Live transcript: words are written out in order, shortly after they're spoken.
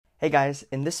Hey guys,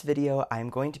 in this video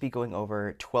I'm going to be going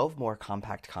over 12 more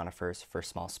compact conifers for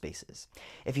small spaces.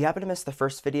 If you happen to miss the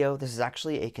first video, this is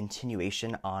actually a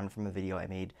continuation on from a video I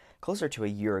made closer to a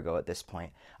year ago at this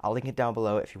point. I'll link it down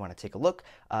below if you want to take a look,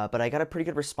 but I got a pretty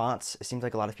good response. It seems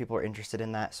like a lot of people are interested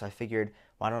in that, so I figured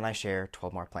why don't I share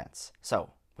 12 more plants.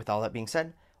 So with all that being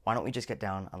said, why don't we just get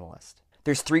down on the list.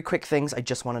 There's three quick things I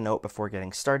just want to note before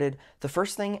getting started. The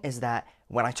first thing is that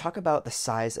when I talk about the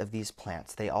size of these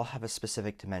plants, they all have a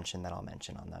specific dimension that I'll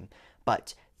mention on them,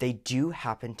 but they do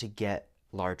happen to get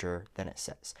larger than it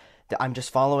says. I'm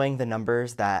just following the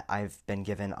numbers that I've been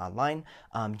given online.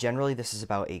 Generally, this is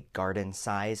about a garden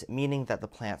size, meaning that the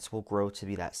plants will grow to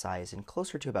be that size in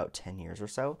closer to about 10 years or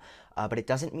so, but it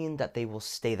doesn't mean that they will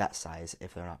stay that size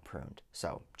if they're not pruned.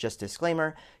 So just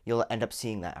disclaimer, you'll end up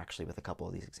seeing that actually with a couple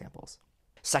of these examples.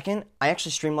 Second, I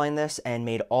actually streamlined this and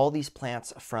made all these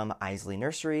plants from Iseli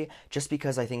Nursery just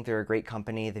because I think they're a great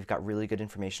company. They've got really good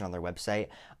information on their website.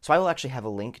 So I will actually have a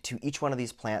link to each one of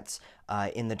these plants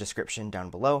in the description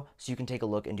down below so you can take a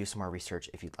look and do some more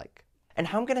research if you'd like. And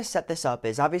how I'm going to set this up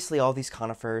is obviously all these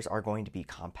conifers are going to be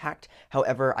compact.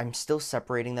 However, I'm still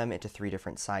separating them into three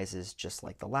different sizes, just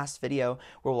like the last video,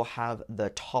 where we'll have the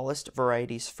tallest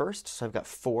varieties first. So I've got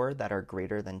 4 that are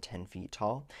greater than 10 feet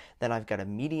tall. Then I've got a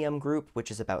medium group,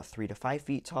 which is about 3 to 5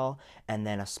 feet tall, and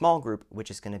then a small group, which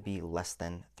is going to be less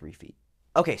than 3 feet.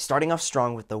 Okay, starting off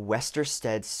strong with the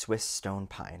Westerstede Swiss stone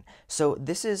pine. So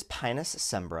this is Pinus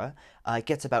sembra. It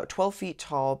gets about 12 feet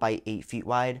tall by 8 feet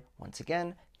wide. Once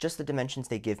again, just the dimensions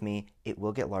they give me. It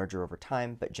will get larger over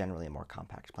time, but generally a more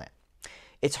compact plant.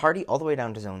 It's hardy all the way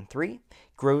down to zone 3,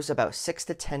 grows about 6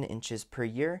 to 10 inches per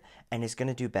year, and is going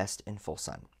to do best in full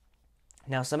sun.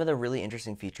 Now, some of the really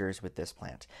interesting features with this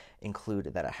plant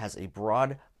include that it has a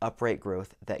broad, upright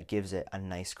growth that gives it a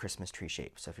nice Christmas tree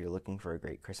shape. So if you're looking for a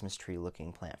great Christmas tree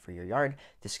looking plant for your yard,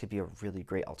 this could be a really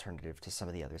great alternative to some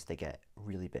of the others that get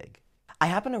really big. I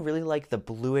happen to really like the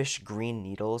bluish green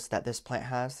needles that this plant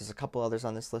has. There's a couple others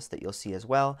on this list that you'll see as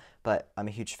well, but I'm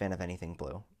a huge fan of anything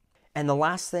blue. And the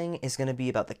last thing is going to be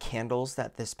about the candles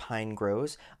that this pine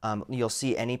grows. You'll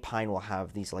see any pine will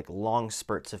have these like long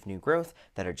spurts of new growth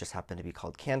that are just happen to be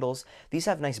called candles. These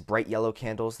have nice bright yellow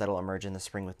candles that'll emerge in the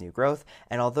spring with new growth.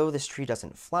 And although this tree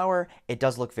doesn't flower, it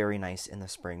does look very nice in the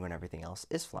spring when everything else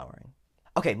is flowering.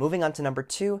 Okay, moving on to number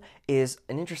 2 is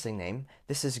an interesting name.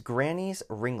 This is Granny's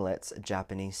Ringlets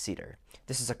Japanese Cedar.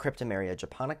 This is a Cryptomeria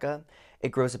japonica.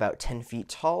 It grows about 10 feet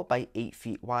tall by 8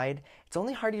 feet wide. It's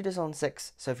only hardy to zone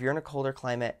 6, so if you're in a colder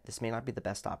climate, this may not be the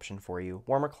best option for you.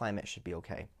 Warmer climate should be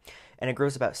okay. And it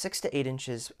grows about 6 to 8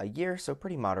 inches a year, so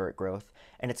pretty moderate growth,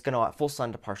 and it's going to want full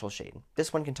sun to partial shade.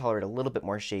 This one can tolerate a little bit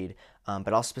more shade,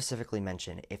 but I'll specifically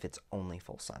mention if it's only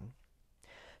full sun.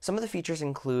 Some of the features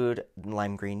include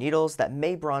lime green needles that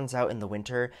may bronze out in the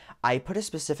winter. I put a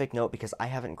specific note because I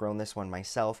haven't grown this one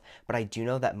myself, but I do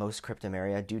know that most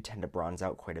Cryptomeria do tend to bronze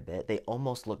out quite a bit. They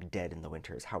almost look dead in the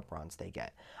winter is how bronzed they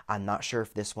get. I'm not sure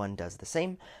if this one does the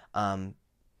same.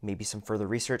 Maybe some further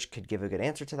research could give a good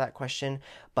answer to that question,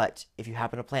 but if you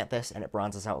happen to plant this and it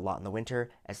bronzes out a lot in the winter,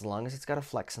 as long as it's got a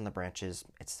flex on the branches,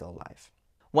 it's still alive.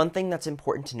 One thing that's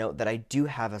important to note that I do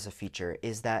have as a feature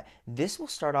is that this will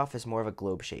start off as more of a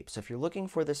globe shape. So if you're looking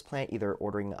for this plant, either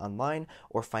ordering it online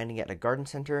or finding it at a garden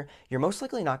center, you're most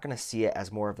likely not going to see it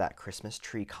as more of that Christmas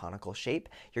tree conical shape.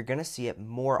 You're going to see it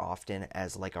more often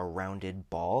as like a rounded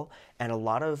ball. And a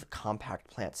lot of compact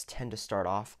plants tend to start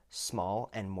off small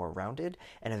and more rounded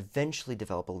and eventually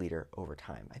develop a leader over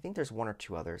time. I think there's 1 or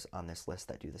 2 others on this list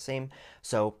that do the same.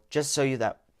 So just so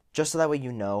that way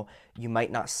you know, you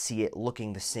might not see it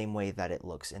looking the same way that it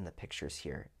looks in the pictures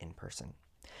here in person.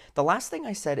 The last thing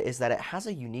I said is that it has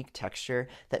a unique texture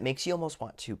that makes you almost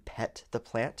want to pet the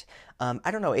plant.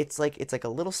 I don't know, it's like a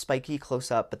little spiky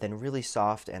close up, but then really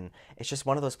soft, and it's just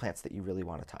one of those plants that you really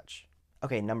want to touch.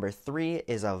 Okay, number 3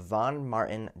 is a Von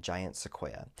Martin giant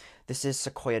sequoia. This is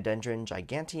Sequoiadendron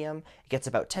giganteum. It gets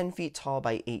about 10 feet tall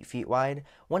by 8 feet wide.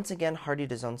 Once again, hardy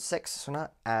to zone 6, so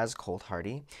not as cold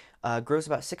hardy. Grows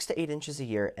about 6 to 8 inches a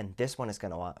year, and this one is going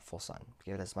to want full sun.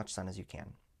 Give it as much sun as you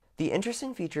can. The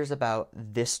interesting features about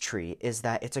this tree is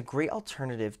that it's a great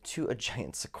alternative to a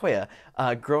giant sequoia,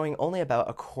 growing only about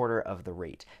a quarter of the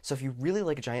rate. So if you really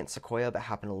like a giant sequoia but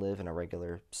happen to live in a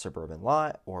regular suburban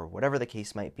lot or whatever the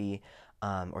case might be,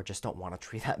 or just don't want a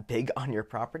tree that big on your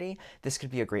property, this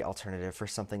could be a great alternative for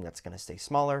something that's going to stay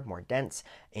smaller, more dense,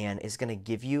 and is going to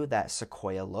give you that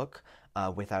sequoia look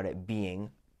without it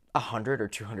being 100 or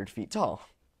 200 feet tall.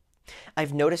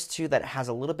 I've noticed too that it has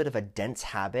a little bit of a dense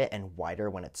habit and wider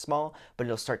when it's small, but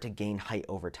it'll start to gain height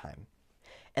over time.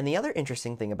 And the other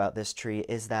interesting thing about this tree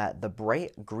is that the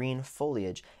bright green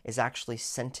foliage is actually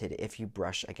scented if you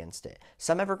brush against it.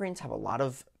 Some evergreens have a lot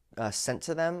of scent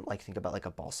to them, like think about like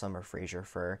a balsam or Fraser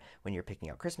fir when you're picking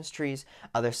out Christmas trees.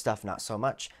 Other stuff, not so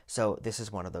much. So this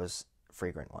is one of those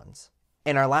fragrant ones.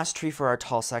 And our last tree for our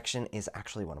tall section is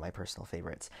actually one of my personal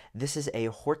favorites. This is a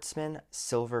Horstmann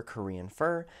silver Korean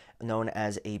fir, known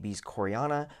as Abies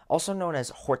koreana, also known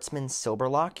as Horstmann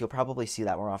Silberlocke. You'll probably see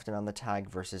that more often on the tag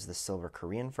versus the silver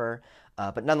Korean fir,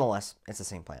 but nonetheless, it's the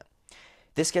same plant.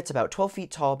 This gets about 12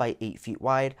 feet tall by 8 feet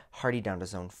wide, hardy down to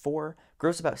zone 4,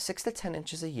 grows about 6 to 10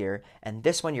 inches a year, and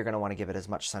this one you're going to want to give it as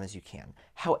much sun as you can.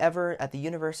 However, at the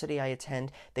university I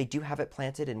attend, they do have it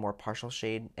planted in more partial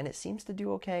shade, and it seems to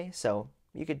do okay, so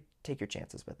you could take your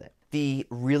chances with it. The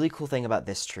really cool thing about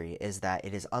this tree is that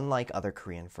it is unlike other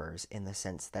Korean firs in the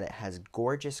sense that it has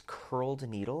gorgeous curled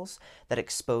needles that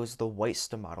expose the white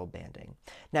stomatal banding.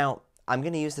 Now, I'm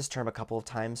going to use this term a couple of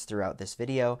times throughout this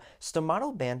video.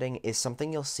 Stomatal banding is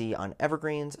something you'll see on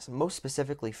evergreens, most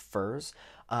specifically firs,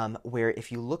 where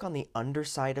if you look on the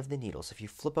underside of the needles, if you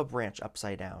flip a branch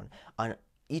upside down, on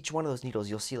each one of those needles,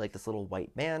 you'll see like this little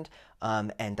white band,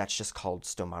 and that's just called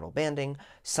stomatal banding.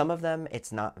 Some of them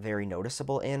it's not very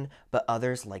noticeable in, but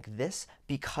others like this,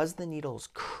 because the needles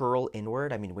curl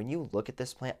inward, I mean, when you look at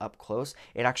this plant up close,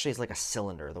 it actually is like a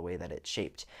cylinder the way that it's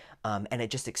shaped, and it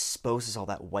just exposes all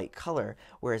that white color,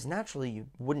 whereas naturally you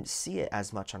wouldn't see it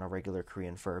as much on a regular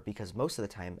Korean fir because most of the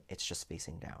time it's just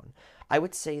facing down. I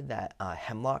would say that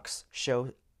hemlocks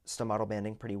show stomatal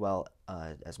banding pretty well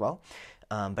as well,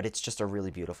 but it's just a really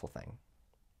beautiful thing.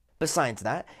 Besides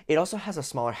that, it also has a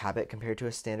smaller habit compared to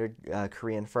a standard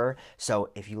Korean fir, so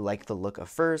if you like the look of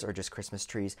firs or just Christmas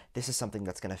trees, this is something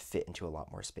that's going to fit into a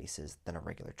lot more spaces than a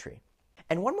regular tree.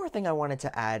 And one more thing I wanted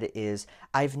to add is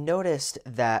I've noticed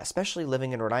that, especially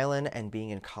living in Rhode Island and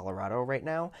being in Colorado right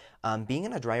now, being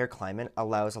in a drier climate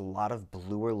allows a lot of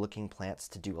bluer looking plants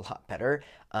to do a lot better,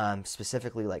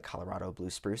 specifically like Colorado blue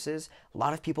spruces. A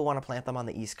lot of people want to plant them on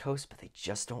the East Coast, but they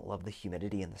just don't love the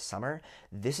humidity in the summer.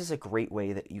 This is a great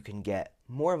way that you can get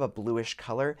more of a bluish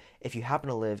color if you happen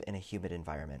to live in a humid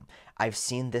environment. I've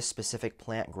seen this specific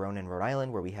plant grown in Rhode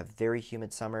Island where we have very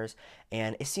humid summers,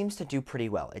 and it seems to do pretty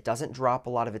well. It doesn't drop a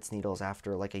lot of its needles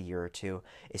after like a year or two.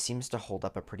 It seems to hold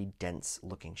up a pretty dense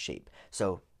looking shape.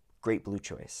 So great blue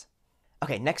choice.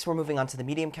 Okay, next we're moving on to the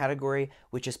medium category,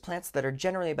 which is plants that are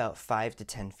generally about 5 to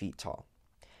 10 feet tall.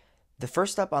 The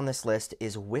first up on this list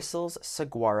is Wissel's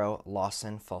Saguaro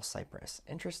Lawson Falsecypress.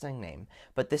 Interesting name,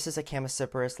 but this is a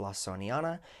Chamaecyparis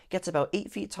lawsoniana, gets about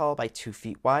 8 feet tall by 2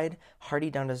 feet wide,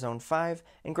 hardy down to zone 5,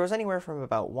 and grows anywhere from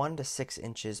about 1 to 6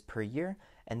 inches per year,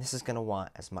 and this is going to want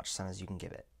as much sun as you can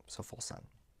give it, so full sun.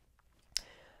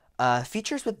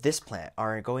 Features with this plant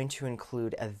are going to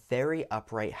include a very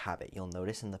upright habit. You'll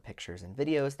notice in the pictures and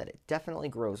videos that it definitely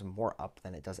grows more up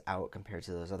than it does out compared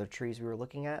to those other trees we were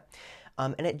looking at.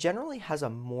 And it generally has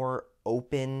a more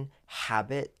open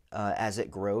habit as it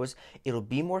grows. It'll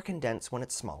be more condensed when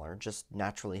it's smaller, just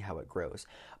naturally how it grows.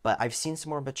 But I've seen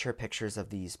some more mature pictures of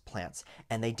these plants,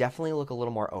 and they definitely look a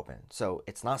little more open. So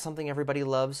it's not something everybody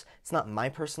loves. It's not my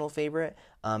personal favorite,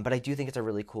 but I do think it's a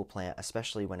really cool plant,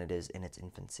 especially when it is in its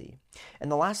infancy. And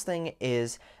the last thing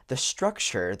is the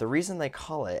structure. The reason they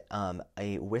call it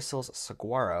a Wissel's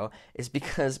saguaro is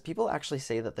because people actually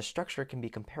say that the structure can be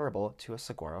comparable to a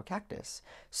saguaro cactus.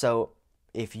 So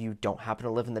if you don't happen to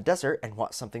live in the desert and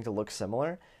want something to look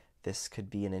similar, this could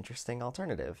be an interesting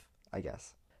alternative, I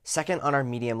guess. Second on our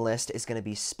medium list is going to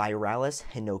be Spiralis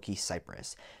Hinoki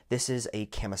Cypress. This is a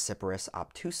Chamaecyparis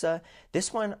obtusa.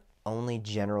 This one only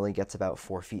generally gets about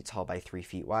 4 feet tall by 3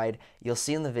 feet wide. You'll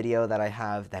see in the video that I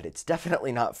have that it's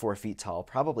definitely not 4 feet tall,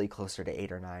 probably closer to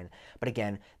 8 or 9. But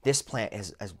again, this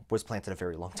plant was planted a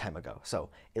very long time ago, so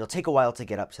it'll take a while to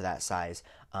get up to that size,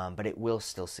 but it will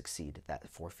still succeed at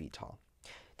 4 feet tall.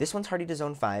 This one's hardy to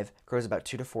zone 5, grows about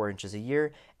 2 to 4 inches a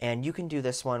year, and you can do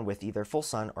this one with either full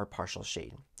sun or partial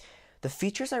shade. The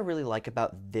features I really like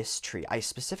about this tree, I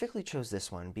specifically chose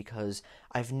this one because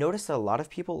I've noticed that a lot of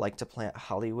people like to plant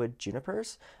Hollywood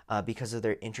junipers because of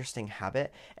their interesting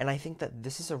habit, and I think that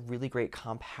this is a really great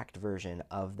compact version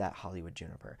of that Hollywood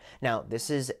juniper. Now,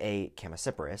 this is a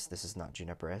Chamaecyparis, this is not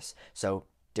Juniperus, so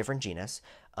different genus.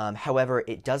 However,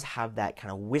 it does have that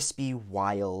kind of wispy,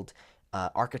 wild,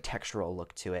 architectural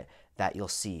look to it that you'll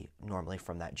see normally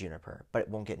from that juniper, but it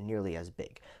won't get nearly as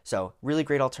big. So really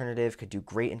great alternative, could do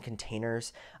great in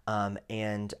containers,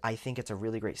 and I think it's a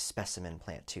really great specimen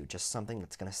plant too, just something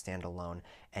that's going to stand alone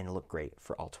and look great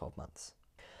for all 12 months.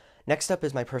 Next up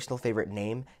is my personal favorite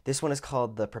name. This one is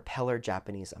called the Propeller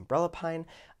Japanese Umbrella Pine,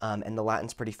 and the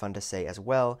Latin's pretty fun to say as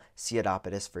well,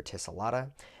 Ceadopodus verticillata.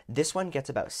 This one gets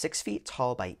about 6 feet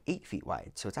tall by 8 feet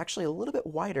wide, so it's actually a little bit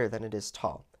wider than it is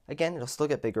tall. Again, it'll still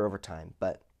get bigger over time,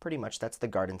 but pretty much that's the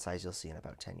garden size you'll see in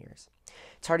about 10 years.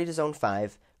 It's hardy to zone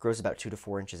 5, grows about 2 to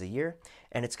 4 inches a year,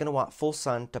 and it's going to want full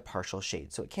sun to partial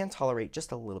shade, so it can tolerate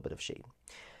just a little bit of shade.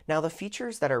 Now, the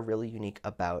features that are really unique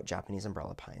about Japanese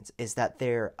umbrella pines is that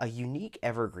they're a unique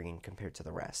evergreen compared to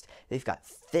the rest. They've got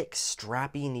thick,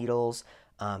 strappy needles,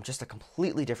 just a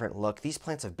completely different look. These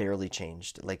plants have barely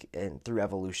changed, through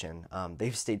evolution.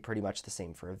 They've stayed pretty much the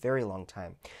same for a very long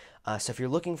time. So if you're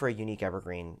looking for a unique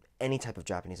evergreen, any type of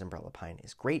Japanese umbrella pine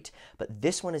is great, but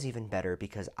this one is even better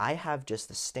because I have just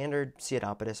the standard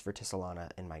Ceadopodus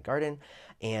verticillata in my garden,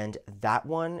 and that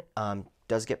one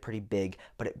does get pretty big,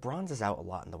 but it bronzes out a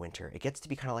lot in the winter. It gets to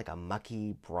be kind of like a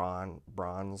mucky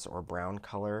bronze or brown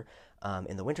color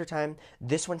in the wintertime.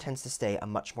 This one tends to stay a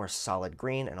much more solid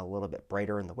green and a little bit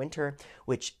brighter in the winter,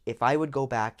 which if I would go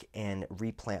back and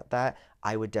replant that,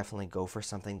 I would definitely go for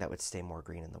something that would stay more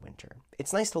green in the winter.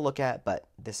 It's nice to look at, but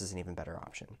this is an even better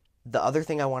option. The other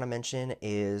thing I want to mention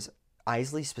is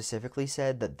Iseli specifically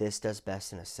said that this does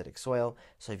best in acidic soil,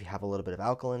 so if you have a little bit of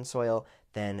alkaline soil,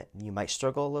 then you might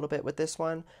struggle a little bit with this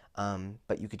one,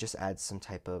 but you could just add some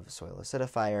type of soil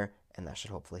acidifier, and that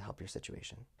should hopefully help your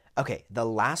situation. Okay, the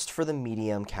last for the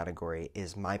medium category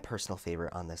is my personal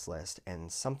favorite on this list,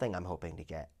 and something I'm hoping to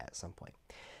get at some point.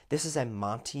 This is a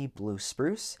Monty blue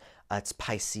spruce. It's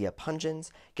Picea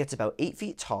pungens, gets about 8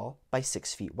 feet tall by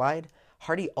 6 feet wide,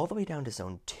 hardy all the way down to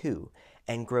zone 2,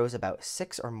 and grows about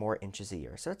 6 or more inches a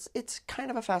year. So it's kind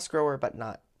of a fast grower, but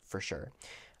not for sure.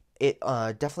 It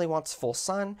definitely wants full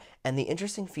sun, and the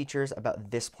interesting features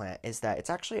about this plant is that it's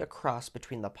actually a cross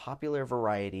between the popular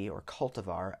variety or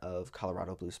cultivar of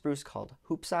Colorado blue spruce called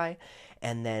hoopsii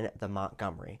and then the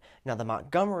Montgomery. Now, the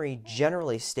Montgomery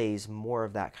generally stays more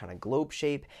of that kind of globe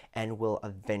shape and will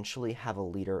eventually have a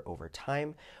leader over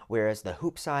time, whereas the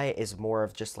hoopsii is more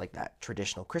of just like that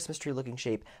traditional Christmas tree looking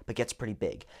shape, but gets pretty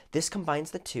big. This combines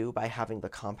the two by having the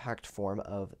compact form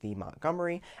of the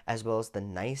Montgomery as well as the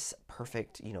nice,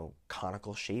 perfect,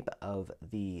 conical shape of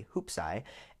the hoopsii,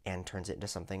 and turns it into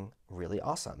something really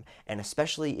awesome. And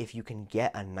especially if you can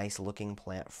get a nice looking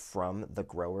plant from the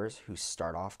growers who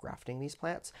start off grafting these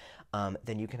plants,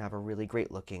 then you can have a really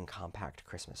great looking compact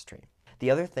Christmas tree. The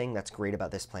other thing that's great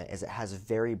about this plant is it has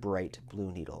very bright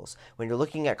blue needles. When you're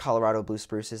looking at Colorado blue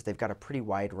spruces, they've got a pretty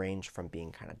wide range from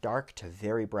being kind of dark to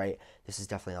very bright. This is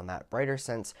definitely on that brighter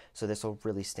sense, so this will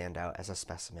really stand out as a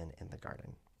specimen in the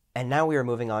garden. And now we are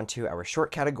moving on to our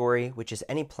short category, which is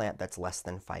any plant that's less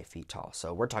than 5 feet tall.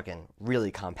 So we're talking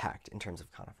really compact in terms of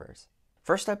conifers.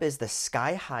 First up is the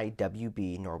Skyhigh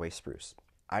WB Norway spruce.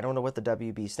 I don't know what the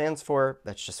WB stands for,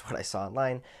 that's just what I saw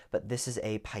online, but this is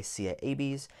a Picea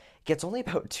Abies. It gets only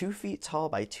about 2 feet tall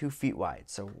by 2 feet wide,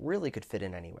 so really could fit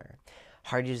in anywhere.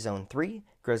 Hardy to zone 3,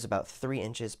 grows about 3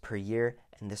 inches per year,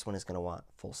 and this one is going to want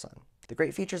full sun. The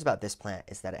great features about this plant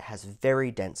is that it has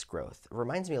very dense growth. It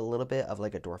reminds me a little bit of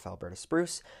like a Dwarf Alberta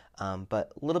spruce,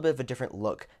 but a little bit of a different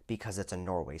look because it's a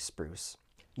Norway spruce.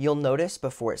 You'll notice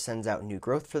before it sends out new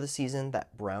growth for the season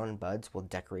that brown buds will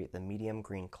decorate the medium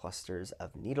green clusters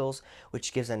of needles,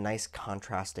 which gives a nice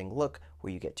contrasting look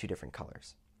where you get 2 different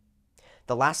colors.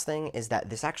 The last thing is that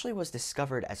this actually was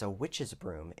discovered as a witch's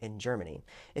broom in Germany.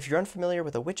 If you're unfamiliar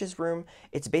with a witch's broom,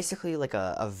 it's basically like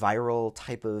a viral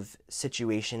type of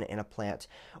situation in a plant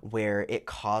where it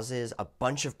causes a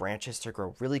bunch of branches to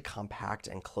grow really compact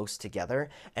and close together.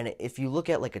 And if you look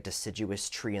at like a deciduous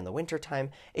tree in the wintertime,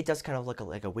 it does kind of look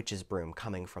like a witch's broom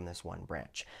coming from this one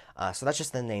branch. So that's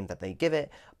just the name that they give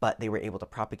it, but they were able to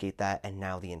propagate that, and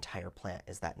now the entire plant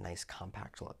is that nice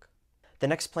compact look. The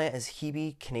next plant is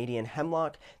Hebe Canadian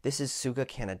Hemlock. This is Tsuga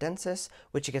canadensis,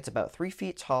 which gets about 3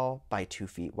 feet tall by 2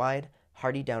 feet wide,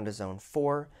 hardy down to zone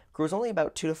 4, grows only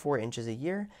about 2 to 4 inches a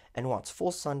year, and wants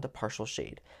full sun to partial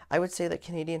shade. I would say that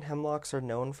Canadian hemlocks are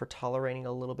known for tolerating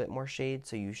a little bit more shade,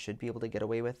 so you should be able to get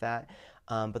away with that.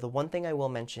 But the one thing I will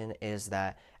mention is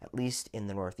that, at least in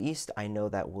the Northeast, I know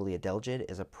that woolly adelgid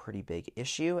is a pretty big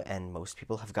issue, and most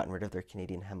people have gotten rid of their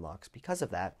Canadian hemlocks because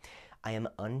of that. I am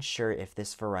unsure if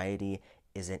this variety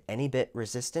isn't any bit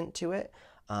resistant to it.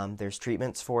 There's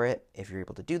treatments for it if you're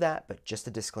able to do that, but just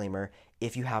a disclaimer,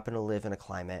 if you happen to live in a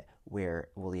climate where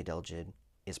woolly adelgid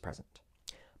is present.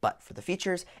 But for the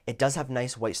features, it does have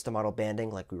nice white stomatal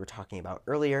banding like we were talking about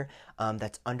earlier,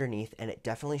 that's underneath, and it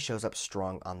definitely shows up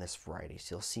strong on this variety,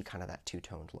 so you'll see kind of that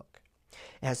two-toned look.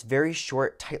 It has very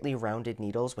short, tightly rounded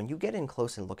needles. When you get in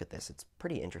close and look at this, it's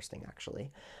pretty interesting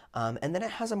actually. And then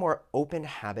it has a more open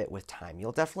habit with time.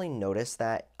 You'll definitely notice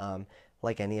that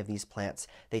like any of these plants,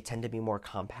 they tend to be more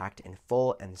compact and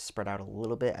full and spread out a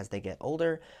little bit as they get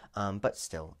older, but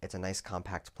still, it's a nice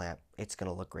compact plant. It's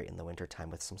going to look great in the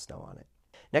wintertime with some snow on it.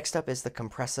 Next up is the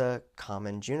Compressa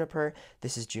common juniper.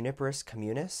 This is Juniperus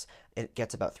communis. It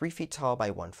gets about 3 feet tall by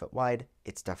 1 foot wide.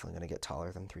 It's definitely going to get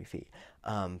taller than 3 feet,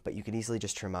 but you can easily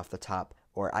just trim off the top,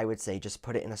 or I would say just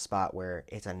put it in a spot where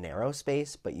it's a narrow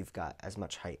space, but you've got as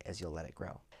much height as you'll let it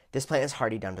grow. This plant is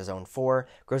hardy down to zone 4,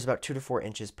 grows about 2 to 4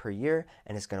 inches per year,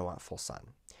 and is going to want full sun.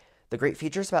 The great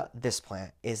features about this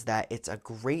plant is that it's a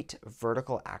great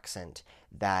vertical accent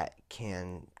that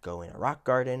can go in a rock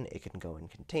garden, it can go in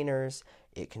containers,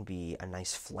 it can be a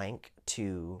nice flank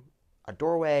to a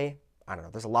doorway. I don't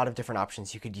know, there's a lot of different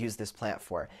options you could use this plant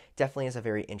for. Definitely is a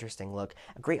very interesting look.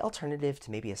 A great alternative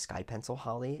to maybe a sky pencil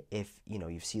holly if,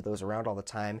 you see those around all the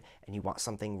time and you want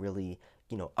something really,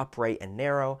 upright and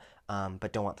narrow,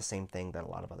 but don't want the same thing that a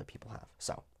lot of other people have.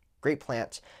 So, great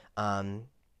plant.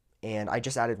 And I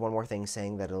just added one more thing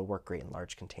saying that it'll work great in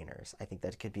large containers. I think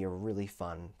that could be a really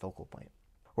fun focal point.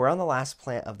 We're on the last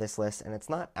plant of this list, and it's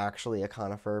not actually a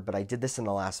conifer, but I did this in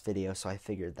the last video, so I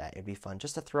figured that it'd be fun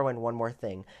just to throw in one more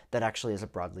thing that actually is a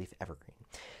broadleaf evergreen.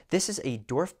 This is a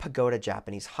Dwarf Pagoda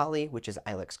Japanese holly, which is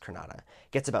Ilex crenata.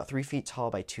 Gets about 3 feet tall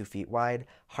by 2 feet wide,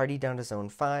 hardy down to zone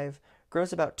 5,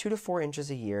 grows about 2 to 4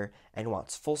 inches a year, and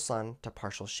wants full sun to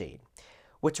partial shade.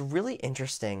 What's really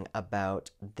interesting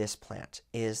about this plant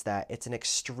is that it's an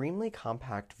extremely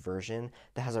compact version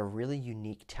that has a really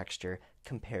unique texture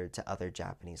compared to other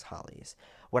Japanese hollies.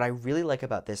 What I really like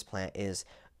about this plant is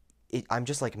I'm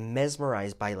just like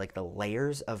mesmerized by like the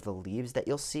layers of the leaves that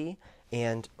you'll see,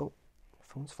 and oh,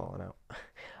 phone's falling out.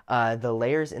 The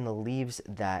layers in the leaves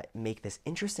that make this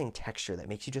interesting texture that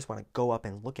makes you just want to go up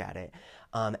and look at it.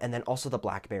 And then also the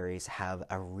blackberries have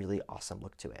a really awesome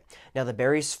look to it. Now the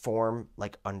berries form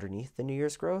like underneath the New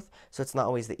Year's growth, so it's not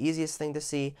always the easiest thing to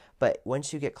see, but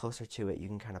once you get closer to it, you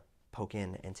can kind of poke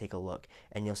in and take a look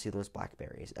and you'll see those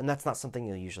blackberries. And that's not something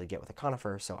you'll usually get with a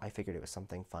conifer, so I figured it was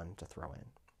something fun to throw in.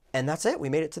 And that's it. We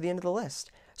made it to the end of the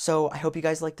list. So I hope you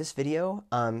guys liked this video.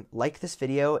 Like this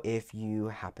video if you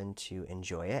happen to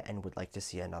enjoy it and would like to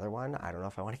see another one. I don't know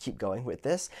if I want to keep going with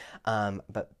this,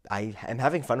 but I am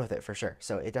having fun with it for sure.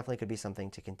 So it definitely could be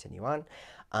something to continue on.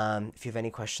 If you have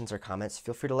any questions or comments,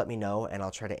 feel free to let me know and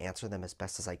I'll try to answer them as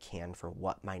best as I can for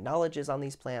what my knowledge is on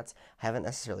these plants. I haven't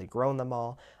necessarily grown them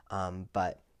all,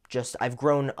 but I've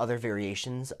grown other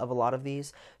variations of a lot of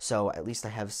these, so at least I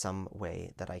have some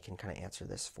way that I can kind of answer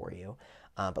this for you.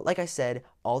 But like I said,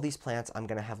 all these plants I'm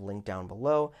going to have linked down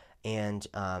below, and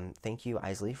thank you,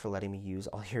 Iseli, for letting me use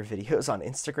all your videos on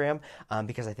Instagram,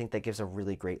 because I think that gives a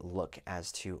really great look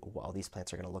as to what all these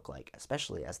plants are going to look like,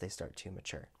 especially as they start to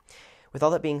mature. With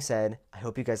all that being said, I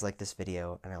hope you guys like this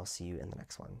video, and I'll see you in the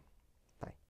next one.